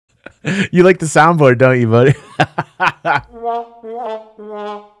You like the soundboard, don't you, buddy?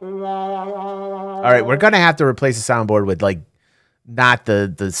 All right, we're gonna have to replace the soundboard with like not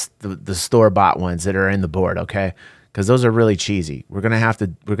the store bought ones that are in the board, okay? Because those are really cheesy. We're gonna have to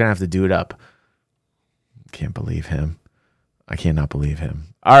do it up. Can't believe him. I cannot believe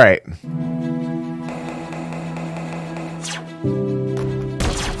him. All right.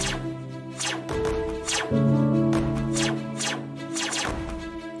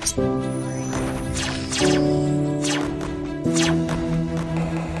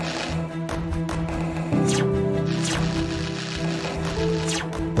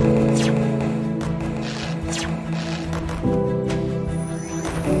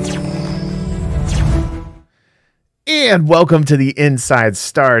 And welcome to the Inside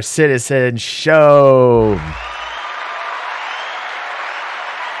Star Citizen Show.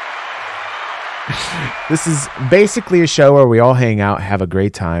 This is basically a show where we all hang out, have a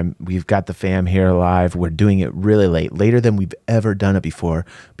great time. We've got the fam here live. We're doing it really late, later than we've ever done it before,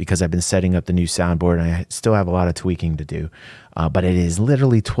 because I've been setting up the new soundboard and I still have a lot of tweaking to do. But it is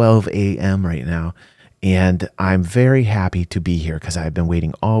literally 12 a.m. right now. And I'm very happy to be here because I've been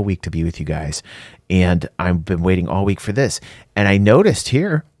waiting all week to be with you guys. And I've been waiting all week for this. And I noticed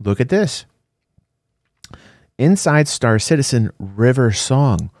here, look at this. Inside Star Citizen River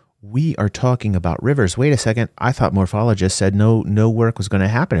Song. We are talking about rivers. Wait a second. I thought Morphologist said no work was going to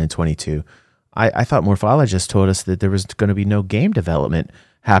happen in 22. I thought Morphologist told us that there was going to be no game development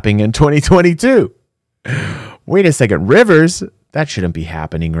happening in 2022. Wait a second. Rivers? That shouldn't be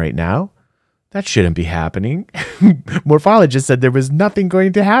happening right now. That shouldn't be happening. Morphologist said there was nothing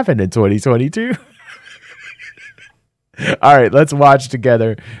going to happen in 2022. All right, let's watch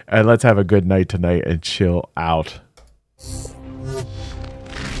together and let's have a good night tonight and chill out.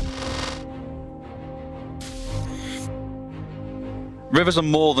 Rivers are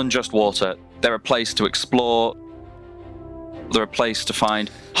more than just water. They're a place to explore. They're a place to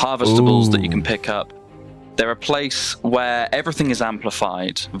find harvestables that you can pick up. They're a place where everything is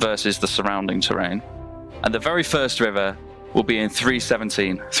amplified versus the surrounding terrain. And the very first river will be in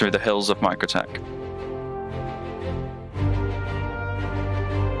 317 through the hills of Microtech.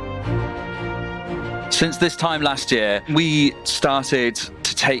 Since this time last year, we started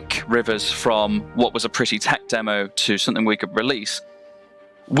to take rivers from what was a pretty tech demo to something we could release.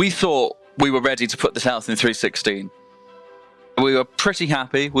 We thought we were ready to put this out in 316. We were pretty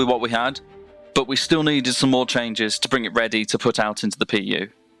happy with what we had, but we still needed some more changes to bring it ready to put out into the PU.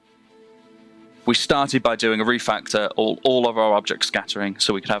 We started by doing a refactor all of our object scattering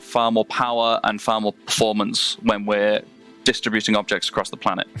so we could have far more power and far more performance when we're distributing objects across the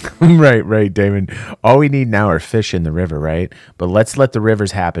planet. Right, Damon. All we need now are fish in the river, right? But let's let the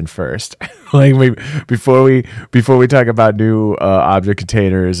rivers happen first. Before we talk about new object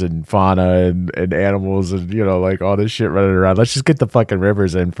containers and fauna and animals and like all this shit running around, let's just get the fucking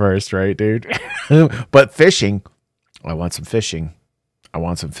rivers in first, right, dude? But fishing, I want some fishing.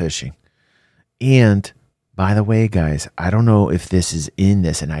 And by the way, guys, I don't know if this is in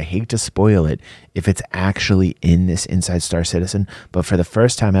this, and I hate to spoil it, if it's actually in this Inside Star Citizen, but for the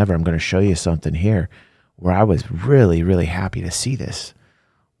first time ever, I'm going to show you something here where I was really, really happy to see this.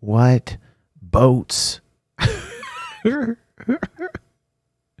 What? Boats.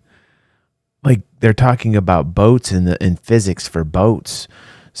 Like, they're talking about boats in physics for boats.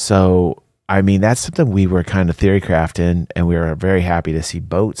 So, I mean, that's something we were kind of theory crafting, and we were very happy to see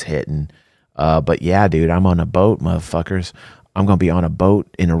boats hitting. But yeah, dude, I'm on a boat, motherfuckers. I'm going to be on a boat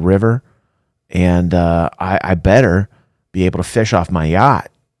in a river, and I better be able to fish off my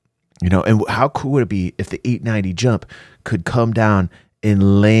yacht. And how cool would it be if the 890 jump could come down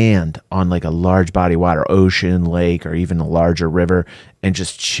and land on like a large body of water, ocean, lake, or even a larger river, and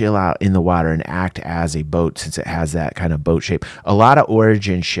just chill out in the water and act as a boat, since it has that kind of boat shape. A lot of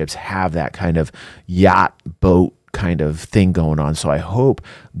Origin ships have that kind of yacht boat kind of thing going on. So I hope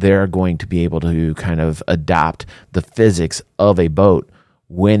they're going to be able to kind of adopt the physics of a boat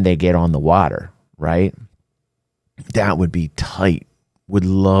when they get on the water, right? That would be tight. Would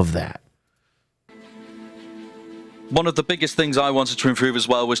love that. One of the biggest things I wanted to improve as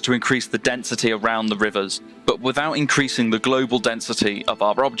well was to increase the density around the rivers. But without increasing the global density of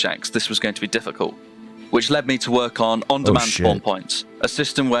our objects, this was going to be difficult, which led me to work on on-demand spawn points, a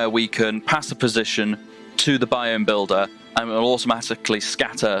system where we can pass a position to the biome builder and will automatically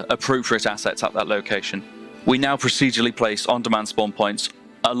scatter appropriate assets at that location. We now procedurally place on-demand spawn points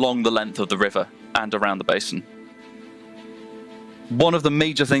along the length of the river and around the basin. One of the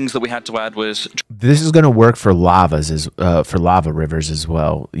major things that we had to add was this is going to work for for lava rivers as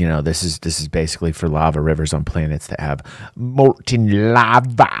well. This is basically for lava rivers on planets that have molten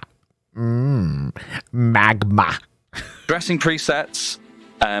lava. Magma. Dressing presets,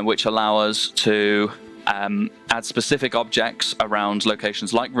 which allow us to add specific objects around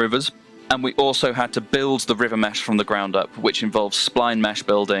locations like rivers. And we also had to build the river mesh from the ground up, which involves spline mesh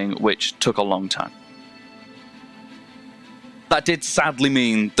building, which took a long time. That did sadly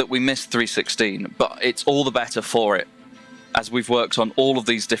mean that we missed 316, but it's all the better for it, as we've worked on all of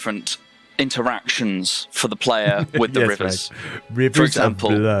these different interactions for the player with the rivers. Right. Rivers. For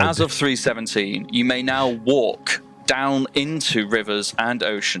example, as of 317, you may now walk down into rivers and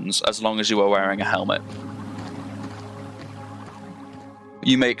oceans as long as you are wearing a helmet.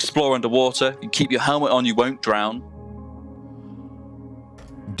 You may explore underwater. You keep your helmet on, you won't drown.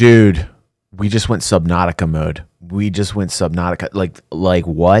 Dude, we just went Subnautica mode. We just went Subnautica. Like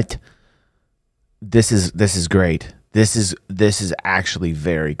what? This is great. This is actually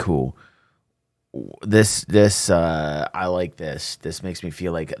very cool. I like this. This makes me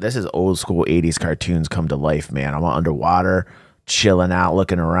feel like this is old school 80s cartoons come to life, man. I'm underwater, chilling out,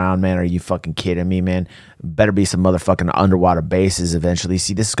 looking around, man. Are you fucking kidding me, man? Better be some motherfucking underwater bases eventually.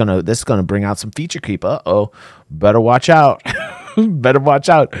 See, this is gonna bring out some feature creep. Uh-oh. Better watch out. Better watch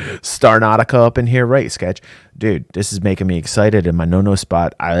out. Starnautica up in here, right, Sketch? Dude, this is making me excited in my no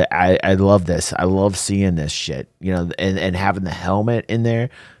spot. I love this. I love seeing this shit. You know, and having the helmet in there.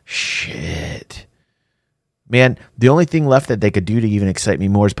 Shit. Man, the only thing left that they could do to even excite me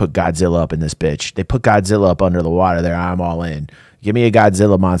more is put Godzilla up in this bitch. They put Godzilla up under the water there. I'm all in. Give me a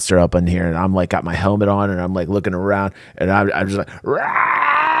Godzilla monster up in here, and I'm like got my helmet on, and I'm like looking around, and I'm just like,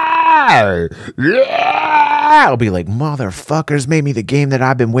 I'll be like, motherfuckers made me the game that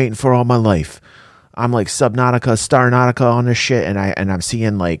I've been waiting for all my life. I'm like Subnautica, Starnautica on this shit, and I'm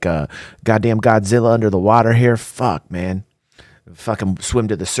seeing like goddamn Godzilla under the water here. Fuck, man. Fucking swim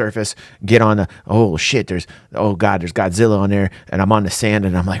to the surface, get on the, oh shit, there's Godzilla on there, and I'm on the sand,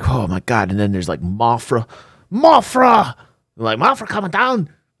 and I'm like, oh my god, and then there's like Mothra, like Mothra coming down.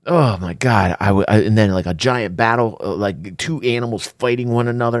 Oh my god, and then like a giant battle, like two animals fighting one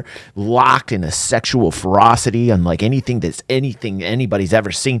another, locked in a sexual ferocity, unlike anything anybody's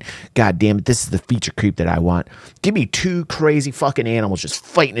ever seen. God damn it, this is the feature creep that I want. Give me two crazy fucking animals just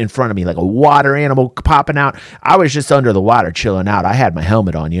fighting in front of me, like a water animal popping out. I was just under the water chilling out. I had my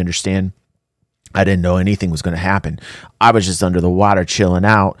helmet on, you understand? I didn't know anything was going to happen. I was just under the water chilling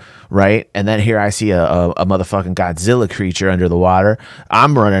out, right? And then here I see a motherfucking Godzilla creature under the water.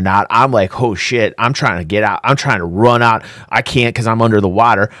 I'm running out. I'm like, oh shit, I'm trying to get out. I'm trying to run out. I can't because I'm under the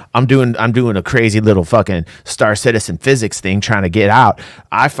water. I'm doing a crazy little fucking Star Citizen physics thing trying to get out.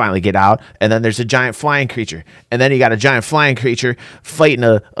 I finally get out, and then there's a giant flying creature. And then you got a giant flying creature fighting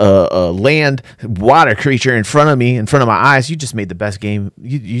a land water creature in front of me, in front of my eyes. You just made the best game.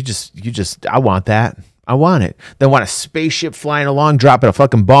 I want that. I want it. Then want a spaceship flying along, dropping a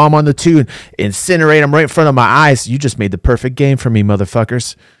fucking bomb on the two and incinerate them right in front of my eyes. You just made the perfect game for me,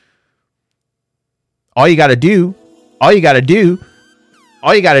 motherfuckers. All you got to do. Wait,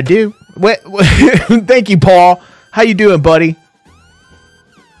 thank you, Paul. How you doing, buddy?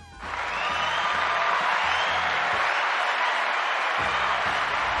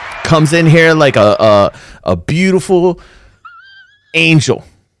 Comes in here like a beautiful angel.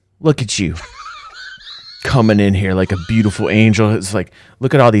 Look at you. Coming in here like a beautiful angel. It's like,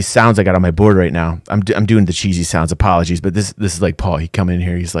 look at all these sounds I got on my board right now. I'm doing the cheesy sounds. Apologies, but this is like Paul. He come in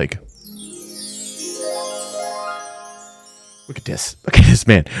here. He's like, look at this. Look at this,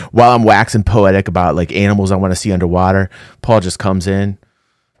 man. While I'm waxing poetic about like animals I want to see underwater, Paul just comes in,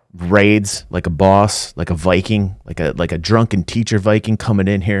 raids like a boss, like a Viking, like a drunken teacher Viking coming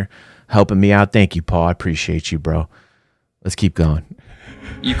in here, helping me out. Thank you, Paul. I appreciate you, bro. Let's keep going.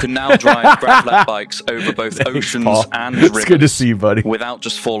 You can now drive gravel bikes over both oceans and rivers. It's good to see you, buddy. Without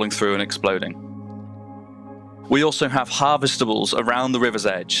just falling through and exploding. We also have harvestables around the river's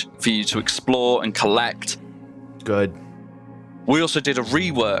edge for you to explore and collect. Good. We also did a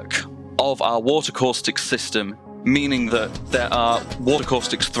rework of our water caustic system, meaning that there are water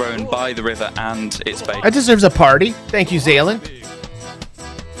caustics thrown by the river and its base. That deserves a party. Thank you, Zalen.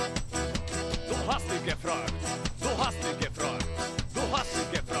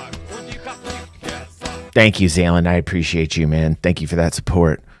 Thank you, Zalen. I appreciate you, man. Thank you for that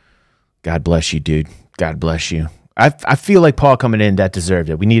support. God bless you, dude. God bless you. I feel like Paul coming in, that deserved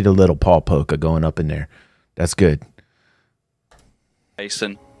it. We need a little Paul Polka going up in there. That's good.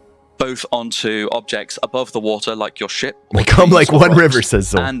 Basin, both onto objects above the water, like your ship. We come like one river, says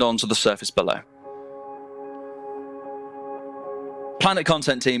so. And onto the surface below. Planet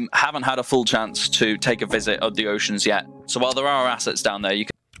Content team haven't had a full chance to take a visit of the oceans yet. So while there are assets down there, you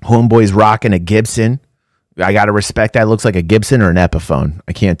can... Homeboy's rocking a Gibson. I got to respect that. It looks like a Gibson or an Epiphone.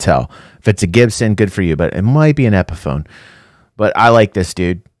 I can't tell. If it's a Gibson, good for you, but it might be an Epiphone. But I like this,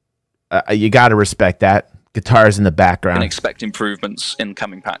 dude. You got to respect that. Guitars in the background. And expect improvements in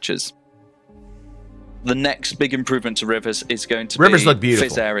coming patches. The next big improvement to rivers is going to rivers be look beautiful.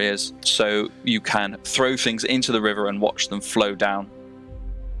 fizz areas, so you can throw things into the river and watch them flow down.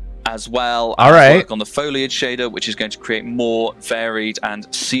 As well as work on the foliage shader, which is going to create more varied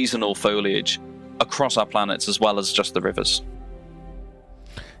and seasonal foliage across our planets as well as just the rivers.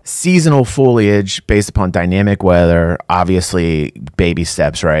 Seasonal foliage based upon dynamic weather, obviously baby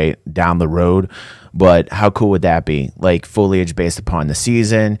steps, right, down the road. But how cool would that be? Like foliage based upon the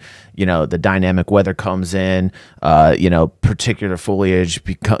season, you know, the dynamic weather comes in, you know, particular foliage,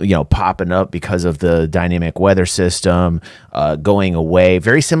 popping up because of the dynamic weather system, going away.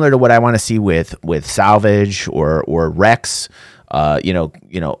 Very similar to what I want to see with salvage or Rex. I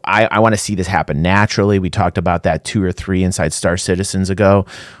want to see this happen naturally. We talked about that 2 or 3 Inside Star Citizens ago,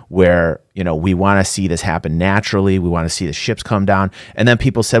 where, you know, we want to see this happen naturally. We want to see the ships come down. And then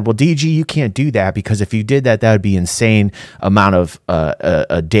people said, well, DG, you can't do that because if you did that, that would be insane amount of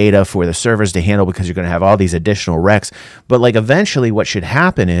data for the servers to handle because you're going to have all these additional wrecks. But like eventually what should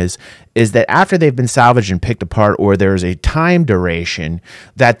happen is that after they've been salvaged and picked apart, or there's a time duration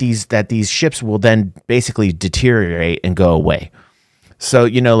that these ships will then basically deteriorate and go away. So,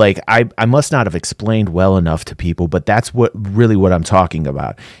 you know, like I must not have explained well enough to people, but that's what I'm talking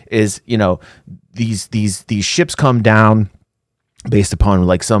about is, you know, these ships come down based upon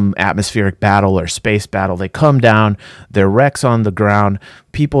like some atmospheric battle or space battle. They come down, they're wrecks on the ground,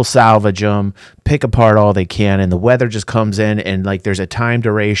 people salvage them, pick apart all they can, and the weather just comes in and like there's a time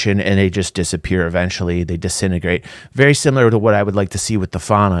duration and they just disappear eventually. They disintegrate. Very similar to what I would like to see with the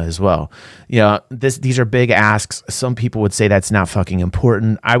fauna as well. You know, these are big asks. Some people would say that's not fucking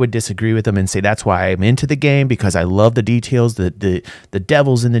important. I would disagree with them and say that's why I'm into the game, because I love the details, the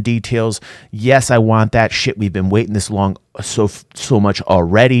devil's in the details. Yes, I want that shit. We've been waiting this long so much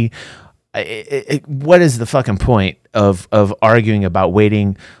already. What is the fucking point of arguing about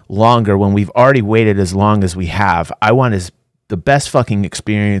waiting longer when we've already waited as long as we have? I want the best fucking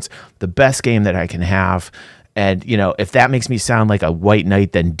experience, the best game that I can have. And, you know, if that makes me sound like a white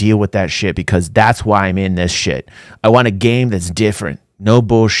knight, then deal with that shit, because that's why I'm in this shit. I want a game that's different. No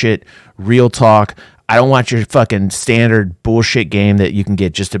bullshit, real talk. I don't want your fucking standard bullshit game that you can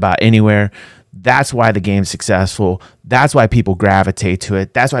get just about anywhere. That's why the game's successful. That's why people gravitate to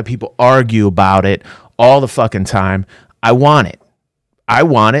it. That's why people argue about it all the fucking time. I want it. I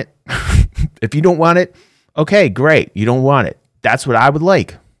want it. If you don't want it, okay, great. You don't want it. That's what I would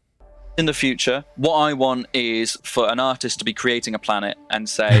like. In the future, what I want is for an artist to be creating a planet and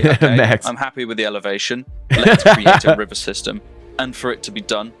say, okay, I'm happy with the elevation. Let's create a river system, and for it to be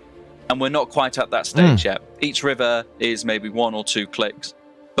done. And we're not quite at that stage yet. Each river is maybe 1 or 2 clicks,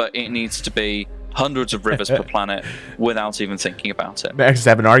 but it needs to be hundreds of rivers per planet without even thinking about it. Max is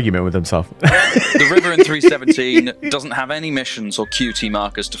having an argument with himself. The river in 317 doesn't have any missions or QT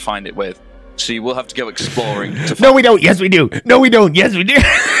markers to find it with, so you will have to go exploring to find No, we don't. Yes, we do. No, we don't. Yes, we do.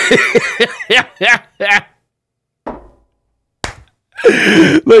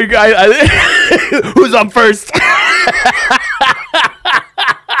 Like, who's up first?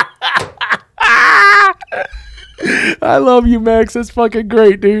 I love you, Max. That's fucking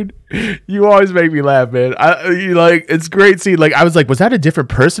great, dude. You always make me laugh, man. It's great seeing. Like, I was like, was that a different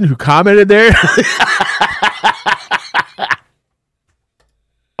person who commented there?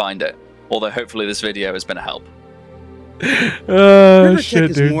 Find it. Although hopefully this video has been a help. River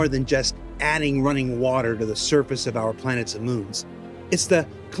tech is more than just adding running water to the surface of our planets and moons. It's the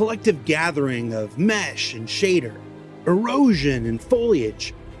collective gathering of mesh and shader, erosion and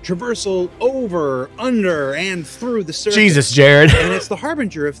foliage, traversal over, under, and through the surface. Jesus, Jared. And it's the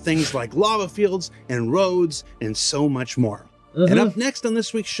harbinger of things like lava fields and roads and so much more. And up next on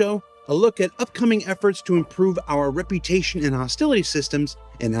this week's show, a look at upcoming efforts to improve our reputation and hostility systems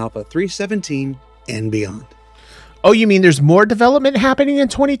in Alpha 317 and beyond. Oh, you mean there's more development happening in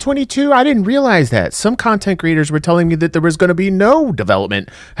 2022? I didn't realize that. Some content creators were telling me that there was going to be no development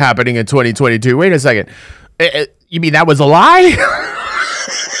happening in 2022. Wait a second. You mean that was a lie?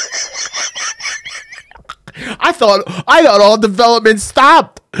 I thought all development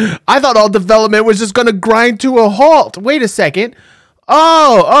stopped. I thought all development was just going to grind to a halt. Wait a second.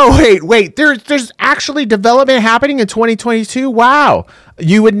 Wait. There's actually development happening in 2022. Wow.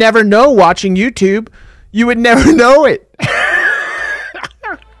 You would never know watching YouTube. You would never know it.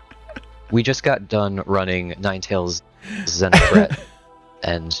 We just got done running Ninetales Zenith Threat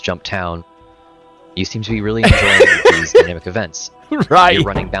and Jump Town. You seem to be really enjoying these dynamic events. Right. You're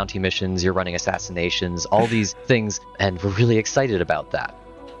running bounty missions, you're running assassinations, all these things, and we're really excited about that.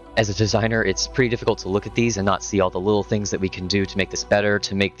 As a designer, it's pretty difficult to look at these and not see all the little things that we can do to make this better,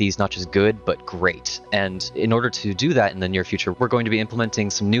 to make these not just good, but great. And in order to do that in the near future, we're going to be implementing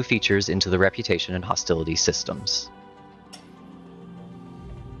some new features into the reputation and hostility systems.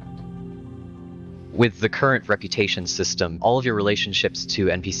 With the current reputation system, all of your relationships to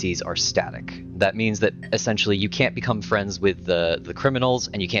NPCs are static. That means that essentially you can't become friends with the criminals,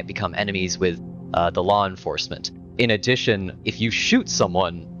 and you can't become enemies with the law enforcement. In addition, if you shoot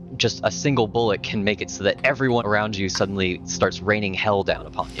someone, just a single bullet can make it so that everyone around you suddenly starts raining hell down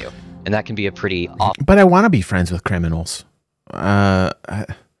upon you. And that can be a pretty awful But I want to be friends with criminals. What?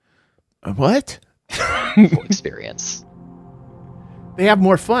 experience. They have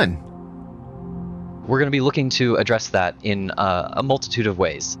more fun. We're going to be looking to address that in a multitude of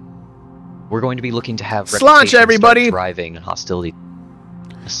ways. We're going to be looking to have Slaunch, everybody! start driving hostility.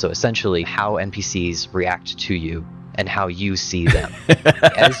 So essentially, how NPCs react to you and how you see them.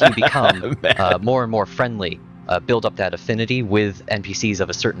 As you become more and more friendly, build up that affinity with NPCs of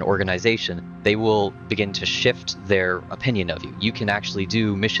a certain organization, they will begin to shift their opinion of you. You can actually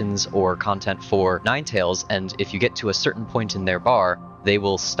do missions or content for Ninetales, and if you get to a certain point in their bar, they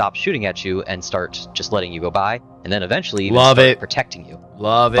will stop shooting at you and start just letting you go by, and then eventually even start protecting you.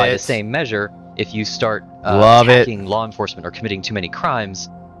 Love it. By the same measure, if you start attacking law enforcement or committing too many crimes,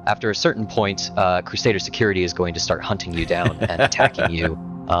 after a certain point, Crusader Security is going to start hunting you down and attacking you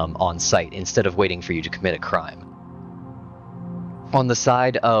on site instead of waiting for you to commit a crime. On the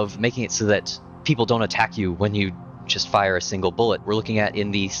side of making it so that people don't attack you when you just fire a single bullet, we're looking at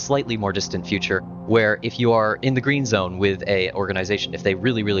in the slightly more distant future where if you are in the green zone with a organization, if they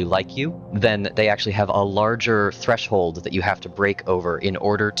really, really like you, then they actually have a larger threshold that you have to break over in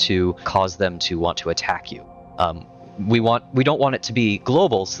order to cause them to want to attack you. We don't want it to be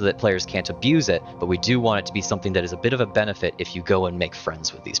global so that players can't abuse it, but we do want it to be something that is a bit of a benefit if you go and make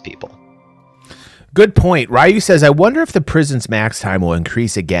friends with these people. Good point. Ryu says, I wonder if the prison's max time will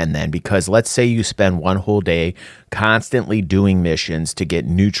increase again then, because let's say you spend one whole day constantly doing missions to get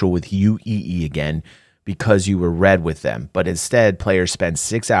neutral with UEE again because you were red with them, but instead players spend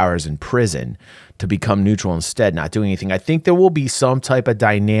 6 hours in prison to become neutral instead, not doing anything. I think there will be some type of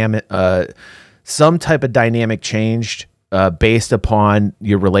dynamic changed based upon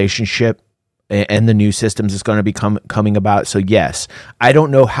your relationship and the new systems is going to be coming about. So yes, I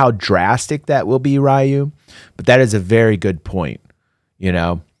don't know how drastic that will be, Ryu, but that is a very good point. You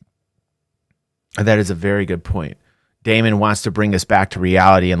know, that is a very good point. Damon wants to bring us back to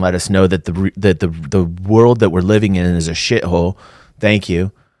reality and let us know that the world that we're living in is a shithole. Thank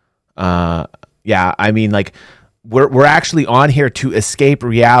you. Yeah, I mean, like we're actually on here to escape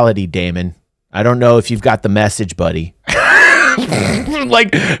reality, Damon. I don't know if you've got the message, buddy.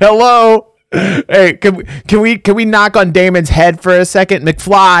 Like, hello. Hey, can we knock on Damon's head for a second,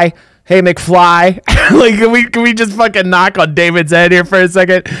 McFly? Hey, McFly. Like, can we just fucking knock on Damon's head here for a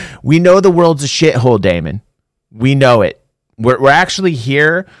second? We know the world's a shithole, Damon. We know it. We're actually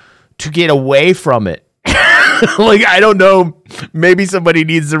here to get away from it. Like, I don't know. Maybe somebody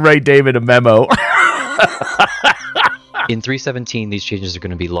needs to write Damon a memo. In 3.17, these changes are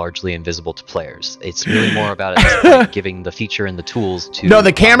going to be largely invisible to players. It's really more about at this point giving the feature and the tools to. No,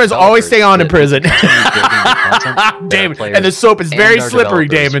 the cameras always stay on in prison. Damon, and the soap is very slippery,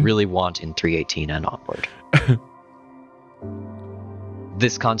 Damon. Really want in 3.18 and onward.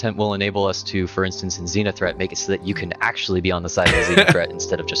 This content will enable us to, for instance, in Xenothreat, make it so that you can actually be on the side of the Xenothreat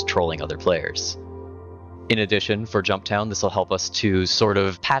instead of just trolling other players. In addition, for Jumptown, this will help us to sort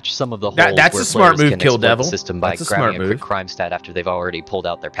of patch some of the holes that's where a smart players move, can Kill exploit Devil. The system by That's a grabbing smart a quick move. crime stat after they've already pulled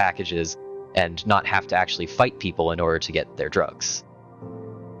out their packages and not have to actually fight people in order to get their drugs.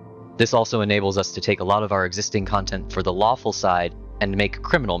 This also enables us to take a lot of our existing content for the lawful side and make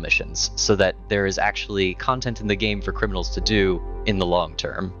criminal missions so that there is actually content in the game for criminals to do in the long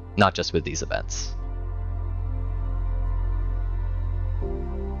term, not just with these events.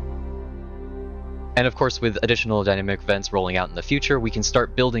 And of course, with additional dynamic events rolling out in the future, we can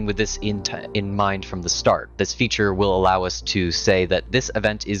start building with this in mind from the start. This feature will allow us to say that this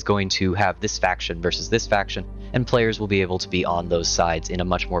event is going to have this faction versus this faction, and players will be able to be on those sides in a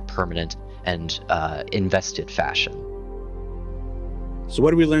much more permanent and invested fashion. So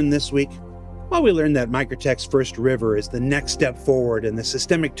what did we learn this week? Well, we learned that Microtech's First River is the next step forward in the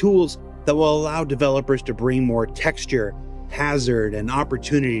systemic tools that will allow developers to bring more texture, hazard, and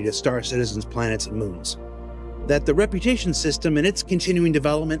opportunity to Star Citizen's planets and moons. That the reputation system and its continuing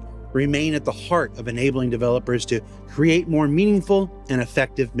development remain at the heart of enabling developers to create more meaningful and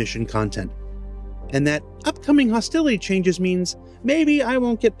effective mission content. and that upcoming hostility changes means maybe I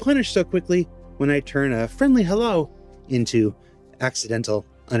won't get punished so quickly when I turn a friendly hello into accidental,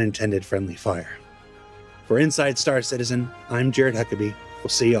 unintended friendly fire. For Inside Star Citizen, I'm Jared Huckabee. We'll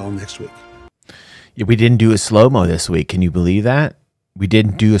see you all next week. Yeah, we didn't do a slow-mo this week. Can you believe that? We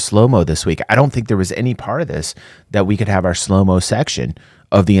didn't do a slow-mo this week. I don't think there was any part of this that we could have our slow-mo section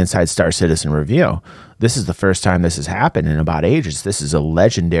of the Inside Star Citizen review. This is the first time this has happened in about ages. This is a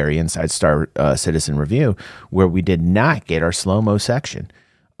legendary Inside Star Citizen review where we did not get our slow-mo section.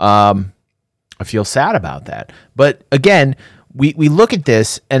 I feel sad about that. But again, we look at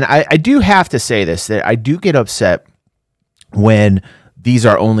this, and I do have to say this, that I do get upset when these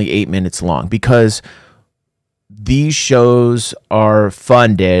are only 8 minutes long, because these shows are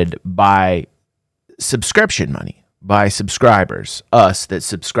funded by subscription money, by subscribers, us that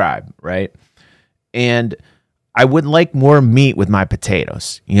subscribe, right? And I would like more meat with my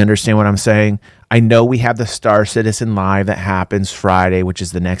potatoes. You understand what I'm saying? I know we have the Star Citizen Live that happens Friday, which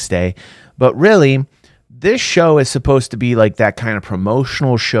is the next day, but really, this show is supposed to be like that kind of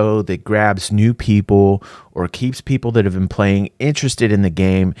promotional show that grabs new people or keeps people that have been playing interested in the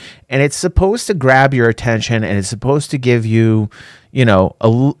game. And it's supposed to grab your attention, and it's supposed to give you, you know,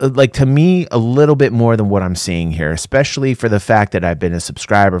 like, to me, a little bit more than what I'm seeing here, especially for the fact that I've been a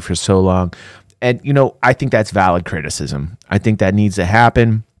subscriber for so long. And, you know, I think that's valid criticism. I think that needs to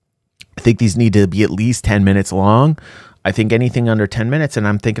happen. I think these need to be at least 10 minutes long. I think anything under 10 minutes, and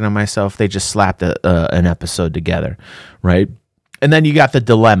I'm thinking to myself, they just slapped an episode together, right? And then you got the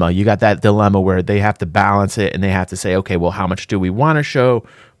dilemma. You got that dilemma where they have to balance it, and they have to say, okay, well, how much do we want to show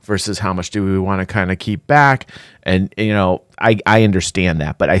versus how much do we want to kind of keep back? And, you know, I understand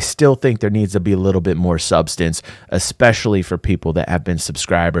that, but I still think there needs to be a little bit more substance, especially for people that have been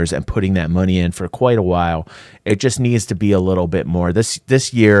subscribers and putting that money in for quite a while. It just needs to be a little bit more.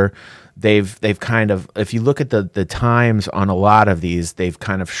 This year, they've kind of, if you look at the times on a lot of these, they've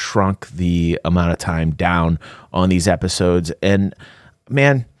kind of shrunk the amount of time down on these episodes. And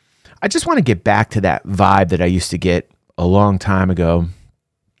man, I just want to get back to that vibe that I used to get a long time ago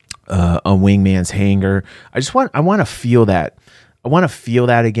on Wingman's Hangar. I want to feel that. I want to feel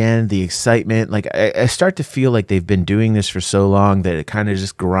that again, the excitement. Like I start to feel like they've been doing this for so long that it kind of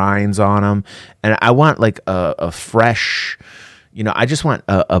just grinds on them. And I want like a fresh, you know, I just want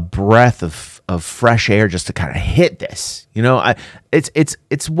a breath of fresh air just to kind of hit this. You know,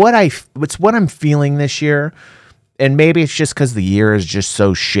 it's what I'm feeling this year, and maybe it's just because the year is just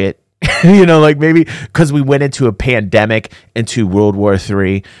so shit. You know, like maybe because we went into a pandemic, into World War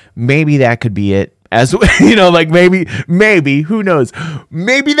III. Maybe that could be it. As you know, like maybe who knows?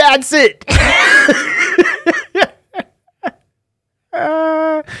 Maybe that's it.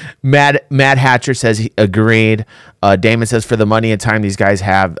 Mad Hatcher says he agreed. Damon says, for the money and time these guys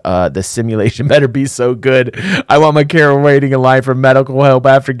have, the simulation better be so good. I want my Carol waiting in line for medical help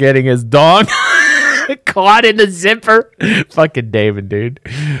after getting his dong caught in the zipper. Fucking Damon, dude.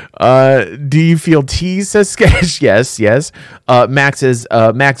 Do you feel teased? Says Sketch. Yes. Max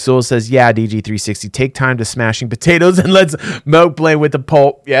Zool says, yeah, DG360, take time to smashing potatoes and let's Mo play with the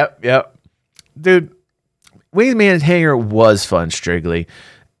pulp. Yep. Dude, Wingman's Hangar was fun, Strigley.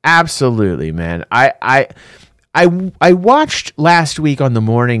 Absolutely, man. I watched last week on the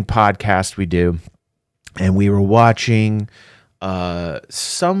morning podcast we do, and we were watching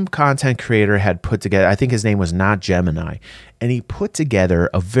some content creator had put together, I think his name was Not Gemini, and he put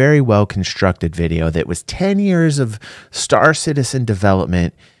together a very well constructed video that was 10 years of Star Citizen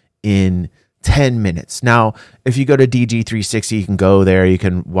development in 10 minutes. Now, if you go to DG360, you can go there, you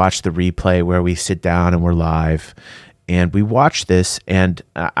can watch the replay where we sit down and we're live. And we watched this, and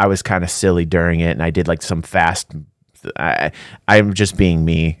I was kind of silly during it, and I did like some fast. I'm just being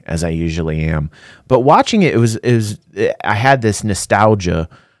me, as I usually am. But watching it, I had this nostalgia,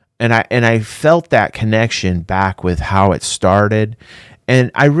 and I felt that connection back with how it started.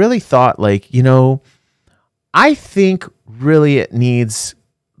 And I really thought, like, you know, I think really it needs.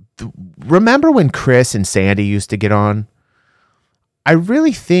 Remember when Chris and Sandy used to get on? I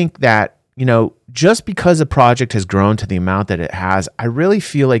really think that, you know, just because a project has grown to the amount that it has, I really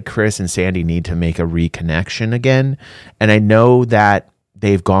feel like Chris and Sandy need to make a reconnection again. And I know that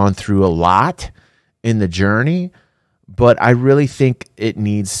they've gone through a lot in the journey, but I really think it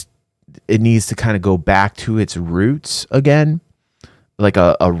needs to kind of go back to its roots again. Like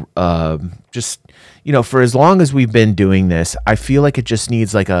just, you know, for as long as we've been doing this, I feel like it just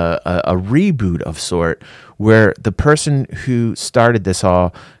needs like a reboot of sort, where the person who started this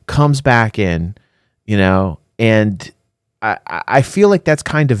all comes back in, you know, and I feel like that's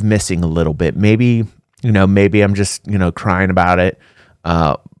kind of missing a little bit. Maybe, you know, maybe I'm just, you know, crying about it.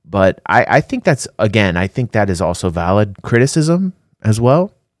 But I think that's, again, I think that is also valid criticism as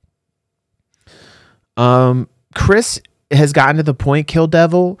well. Chris has gotten to the point, Kill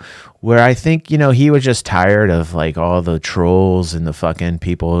Devil, where I think, you know, he was just tired of like all the trolls and the fucking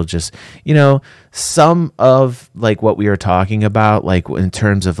people just, you know, some of like what we were talking about, like in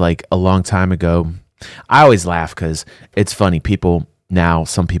terms of like a long time ago. I always laugh because it's funny. People now,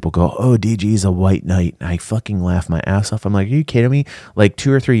 some people go, oh, DG's a white knight. And I fucking laugh my ass off. I'm like, are you kidding me? Like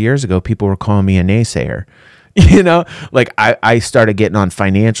 2 or 3 years ago, people were calling me a naysayer. You know, like I started getting on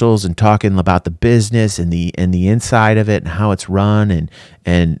financials and talking about the business and the inside of it and how it's run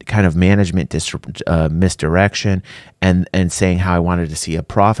and kind of management misdirection and saying how I wanted to see a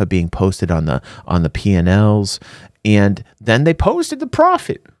profit being posted on the P&Ls. And then they posted the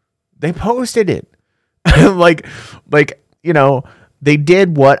profit. They posted it. like, you know, they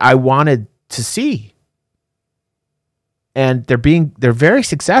did what I wanted to see. And they're very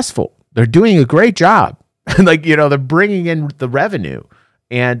successful. They're doing a great job. Like, you know, they're bringing in the revenue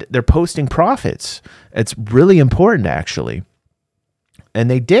and they're posting profits. It's really important, actually. And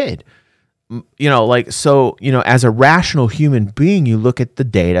they did, you know, like, so, you know, as a rational human being, you look at the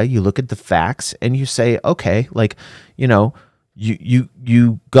data, you look at the facts and you say, okay, like, you know,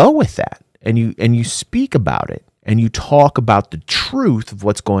 you go with that and you speak about it and you talk about the truth of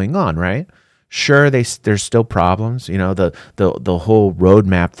what's going on, right? Sure, there's still problems. You know, the whole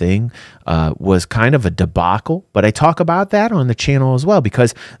roadmap thing was kind of a debacle, but I talk about that on the channel as well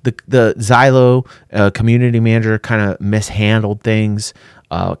because the Xylo community manager kind of mishandled things,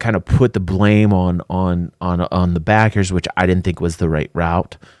 kind of put the blame on the backers, which I didn't think was the right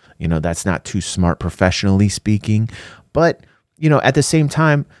route. You know, that's not too smart professionally speaking, but you know, at the same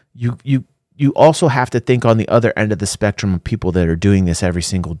time, you also have to think on the other end of the spectrum of people that are doing this every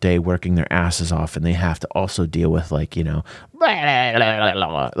single day, working their asses off, and they have to also deal with, like, you know, like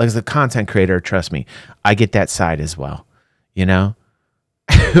as a content creator, trust me, I get that side as well, you know?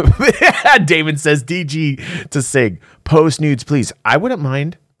 David says, DG to Sig, post nudes, please. I wouldn't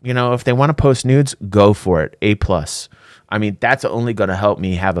mind, you know, if they want to post nudes, go for it. A+. I mean, that's only going to help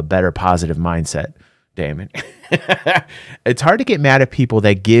me have a better positive mindset. Damon. It's hard to get mad at people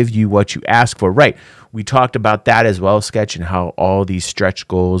that give you what you ask for. Right. We talked about that as well, Sketch, and how all these stretch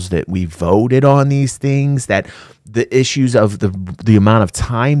goals that we voted on these things, that the issues of the amount of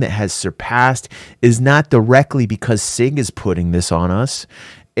time that has surpassed is not directly because SIG is putting this on us.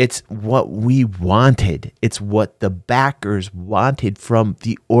 It's what we wanted. It's what the backers wanted from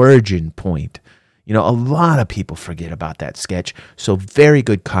the origin point. You know, a lot of people forget about that, Sketch. So very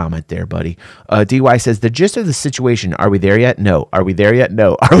good comment there, buddy. DY says, the gist of the situation, are we there yet? No. Are we there yet?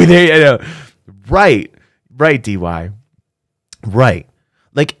 No. Are we there yet? No. Right, DY. Right.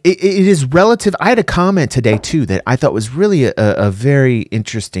 Like, it is relative. I had a comment today, too, that I thought was really a very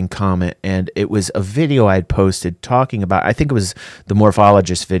interesting comment. And it was a video I had posted talking about, I think it was the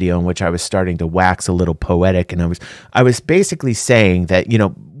morphologist video in which I was starting to wax a little poetic. And I was basically saying that, you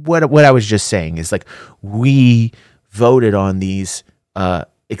know, what I was just saying is, like, we voted on these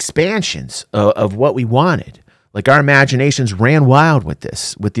expansions of what we wanted. Like, our imaginations ran wild with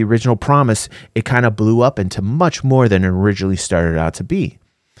this. With the original promise, it kind of blew up into much more than it originally started out to be.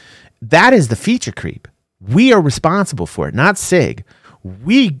 That is the feature creep. We are responsible for it, not SIG.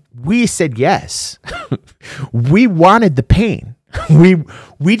 We said yes. We wanted the pain.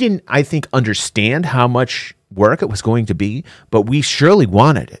 We didn't, I think, understand how much work it was going to be, but we surely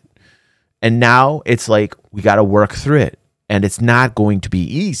wanted it. And now it's like we got to work through it, and it's not going to be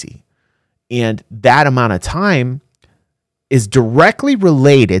easy. And that amount of time is directly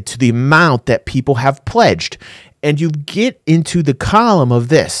related to the amount that people have pledged. And you get into the column of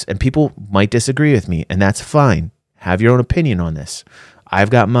this, and people might disagree with me, and that's fine. Have your own opinion on this. I've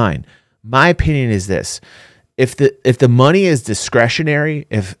got mine. My opinion is this. If the money is discretionary,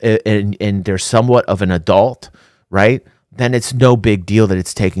 and they're somewhat of an adult, right, then it's no big deal that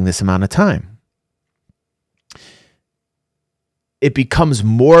it's taking this amount of time. It becomes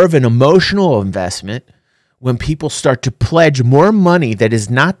more of an emotional investment when people start to pledge more money that is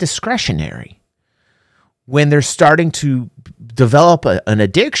not discretionary. When they're starting to develop an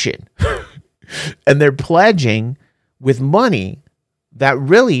addiction and they're pledging with money that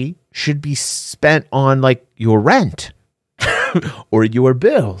really should be spent on, like, your rent or your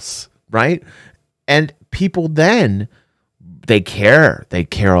bills, right? And people then, they care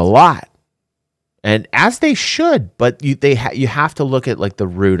a lot, and as they should, but you have to look at, like, the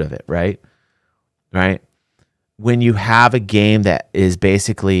root of it, right? When you have a game that is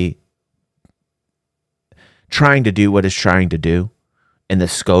basically trying to do what it's trying to do, and the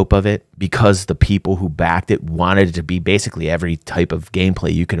scope of it, because the people who backed it wanted it to be basically every type of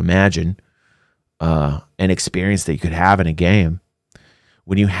gameplay you could imagine, and experience that you could have in a game.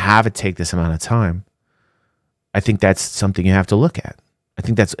 When you have it take this amount of time, I think that's something you have to look at. I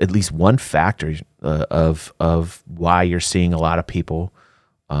think that's at least one factor of why you're seeing a lot of people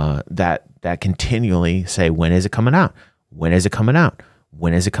that continually say, when is it coming out? When is it coming out?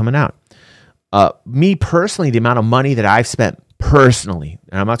 When is it coming out? Me personally, the amount of money that I've spent personally,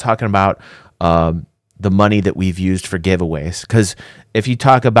 and I'm not talking about the money that we've used for giveaways, because if you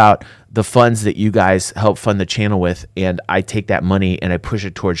talk about the funds that you guys help fund the channel with, and I take that money and I push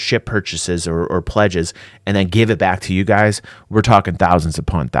it towards ship purchases or pledges and then give it back to you guys, we're talking thousands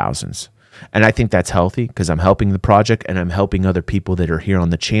upon thousands. And I think that's healthy because I'm helping the project and I'm helping other people that are here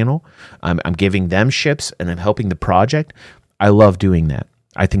on the channel. I'm giving them ships and I'm helping the project. I love doing that.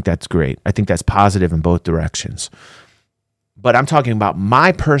 I think that's great. I think that's positive in both directions. But I'm talking about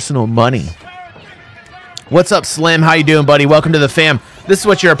my personal money. What's up, Slim? How you doing, buddy? Welcome to the fam. This is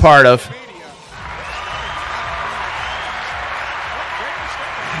what you're a part of.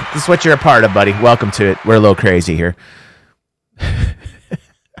 This is what you're a part of, buddy. Welcome to it. We're a little crazy here.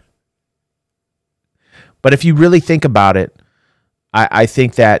 But if you really think about it, I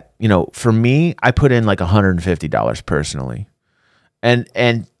think that, you know, for me, I put in like $150 personally.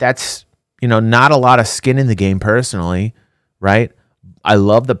 And that's, you know, not a lot of skin in the game personally, right? I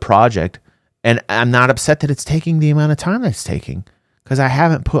love the project. And I'm not upset that it's taking the amount of time that it's taking because I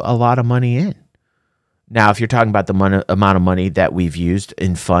haven't put a lot of money in. Now, if you're talking about the amount of money that we've used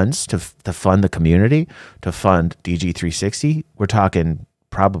in funds to fund the community, to fund DG360, we're talking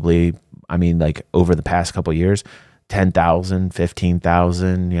probably, I mean, like over the past couple of years, 10,000,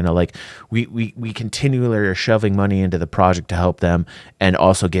 15,000, you know, like we continually are shoving money into the project to help them and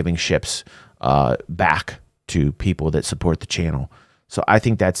also giving ships back to people that support the channel. So I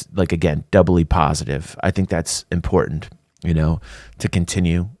think that's, like, again, doubly positive. I think that's important, you know, to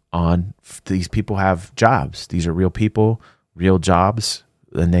continue on. These people have jobs. These are real people, real jobs,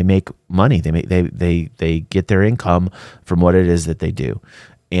 and they make money. They get their income from what it is that they do.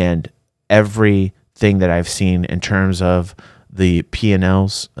 And everything that I've seen in terms of the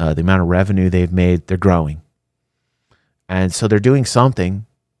P&Ls, the amount of revenue they've made, they're growing. And so they're doing something.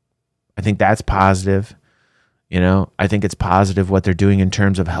 I think that's positive. You know, I think it's positive what they're doing in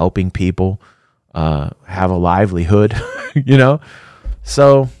terms of helping people have a livelihood, you know?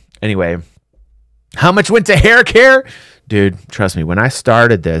 So anyway, how much went to hair care? Dude, trust me, when I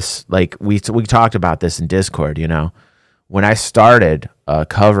started this, like we talked about this in Discord, you know, when I started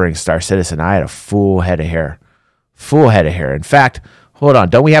covering Star Citizen, I had a full head of hair. Full head of hair. In fact, hold on,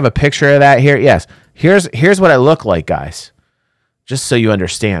 don't we have a picture of that here? Yes. Here's what I look like, guys, just so you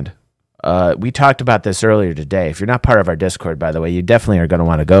understand. We talked about this earlier today. If you're not part of our Discord, by the way, you definitely are going to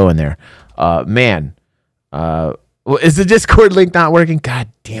want to go in there. Man, is the Discord link not working? God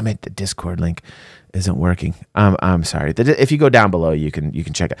damn it, the Discord link isn't working. I'm sorry. If you go down below, you can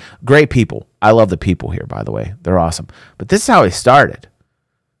check it. Great people. I love the people here, by the way. They're awesome. But this is how I started.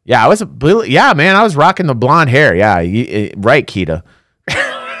 Yeah, man, I was rocking the blonde hair. Yeah, right, Kita.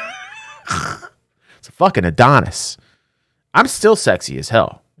 It's a fucking Adonis. I'm still sexy as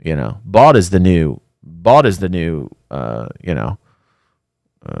hell. You know, bald is the new, you know,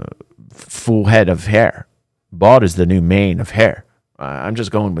 full head of hair. Bald is the new mane of hair. I'm just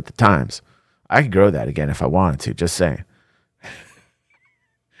going with the times. I could grow that again if I wanted to. Just saying.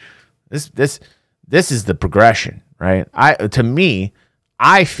 This is the progression, right? To me,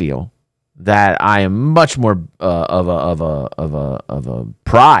 I feel that I am much more of a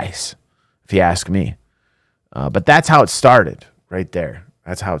prize, if you ask me. But that's how it started, right there.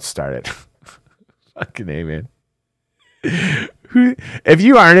 That's how it started. Fucking A, man. If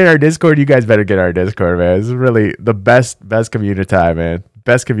you aren't in our Discord, you guys better get our Discord, man. This is really the best community time, man.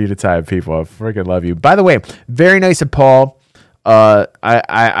 Best community time, people. I freaking love you. By the way, very nice of Paul.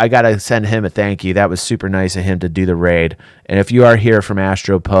 I gotta send him a thank you. That was super nice of him to do the raid. And if you are here from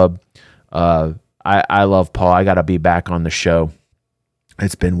Astro Pub, I love Paul. I gotta be back on the show.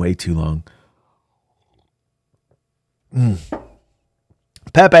 It's been way too long.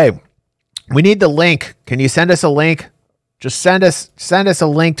 Pepe, we need the link. Can you send us a link? Just send us a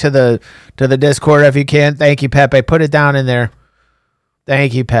link to the Discord if you can. Thank you, Pepe. Put it down in there.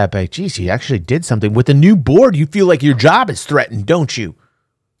 Thank you, Pepe. Jeez, you actually did something. With the new board, you feel like your job is threatened, don't you?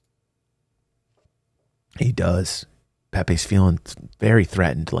 He does. Pepe's feeling very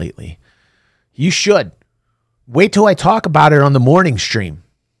threatened lately. You should. Wait till I talk about it on the morning stream.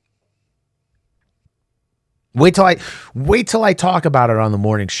 Wait till I talk about it on the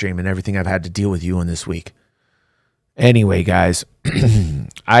morning stream and everything I've had to deal with you on this week. Anyway, guys,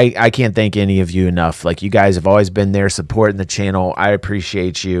 I can't thank any of you enough. Like, you guys have always been there supporting the channel. I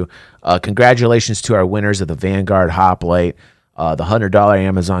appreciate you. Congratulations to our winners of the Vanguard Hoplite, the $100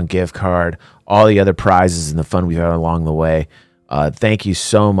 Amazon gift card, all the other prizes and the fun we've had along the way. Thank you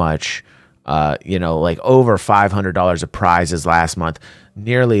so much. You know, like over $500 of prizes last month,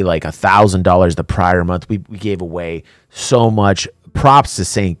 nearly like $1,000 the prior month. We gave away so much. Props to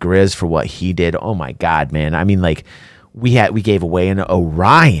St. Grizz for what he did. Oh my God, man. I mean, like, we gave away an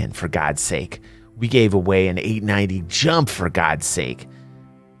Orion, for God's sake. We gave away an 890 jump, for God's sake.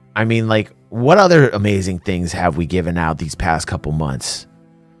 I mean, like, what other amazing things have we given out these past couple months?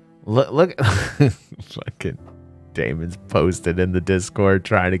 Look, fucking Damon's posted in the Discord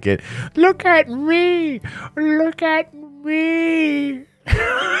trying to get, look at me, look at me.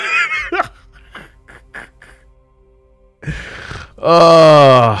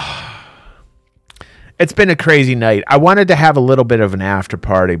 Oh, it's been a crazy night. I wanted to have a little bit of an after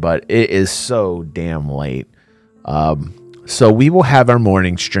party, but it is so damn late. So we will have our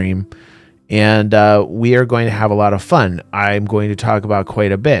morning stream, and we are going to have a lot of fun. I'm going to talk about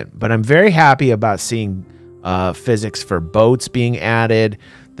quite a bit, but I'm very happy about seeing physics for boats being added.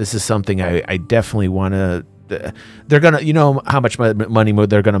 This is something I definitely want to. They're gonna, you know how much money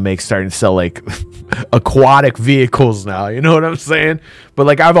they're gonna make starting to sell like aquatic vehicles now. You know what I'm saying? But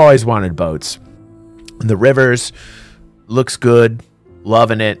like, I've always wanted boats. The rivers looks good,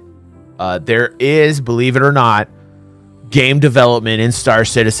 loving it. There is, believe it or not, game development in Star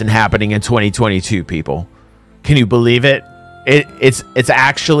Citizen happening in 2022. People, can you believe it? It's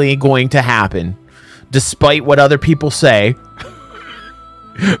actually going to happen, despite what other people say.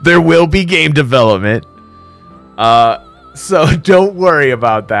 There will be game development. So don't worry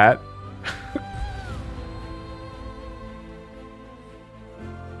about that.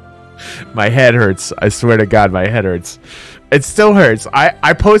 My head hurts. I swear to God, my head hurts. It still hurts.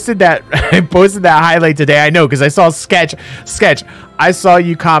 I posted that highlight today. I know, because I saw sketch. I saw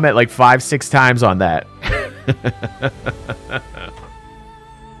you comment like 5-6 times on that.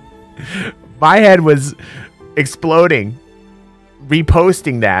 My head was exploding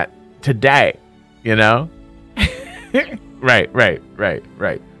reposting that today, you know? Right.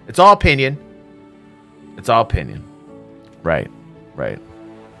 It's all opinion. Right.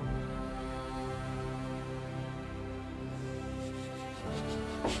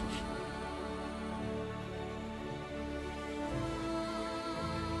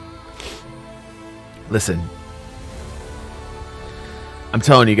 Listen, I'm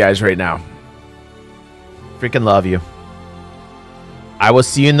telling you guys right now, freaking love you. I will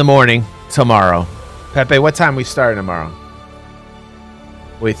see you in the morning tomorrow. Pepe, what time we starting tomorrow?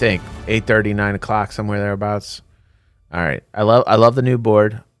 What do you think? 8:30, 9 o'clock, somewhere thereabouts. All right. I love the new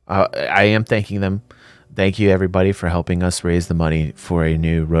board. I am thanking them. Thank you, everybody, for helping us raise the money for a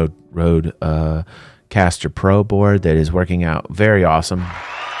new Rode Caster Pro board that is working out very awesome.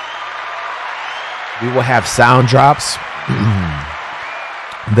 We will have sound drops.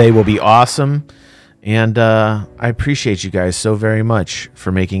 They will be awesome. And I appreciate you guys so very much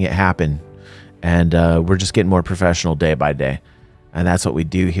for making it happen. And we're just getting more professional day by day. And that's what we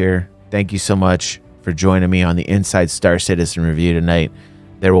do here. Thank you so much for joining me on the Inside Star Citizen review tonight.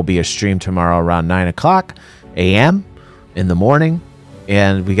 There will be a stream tomorrow around 9 o'clock a.m. in the morning.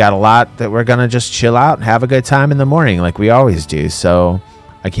 And we got a lot that we're going to just chill out and have a good time in the morning like we always do. So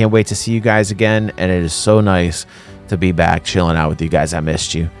I can't wait to see you guys again. And it is so nice to be back chilling out with you guys. I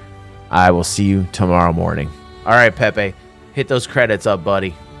missed you. I will see you tomorrow morning. All right, Pepe, hit those credits up,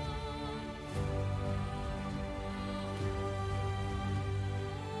 buddy.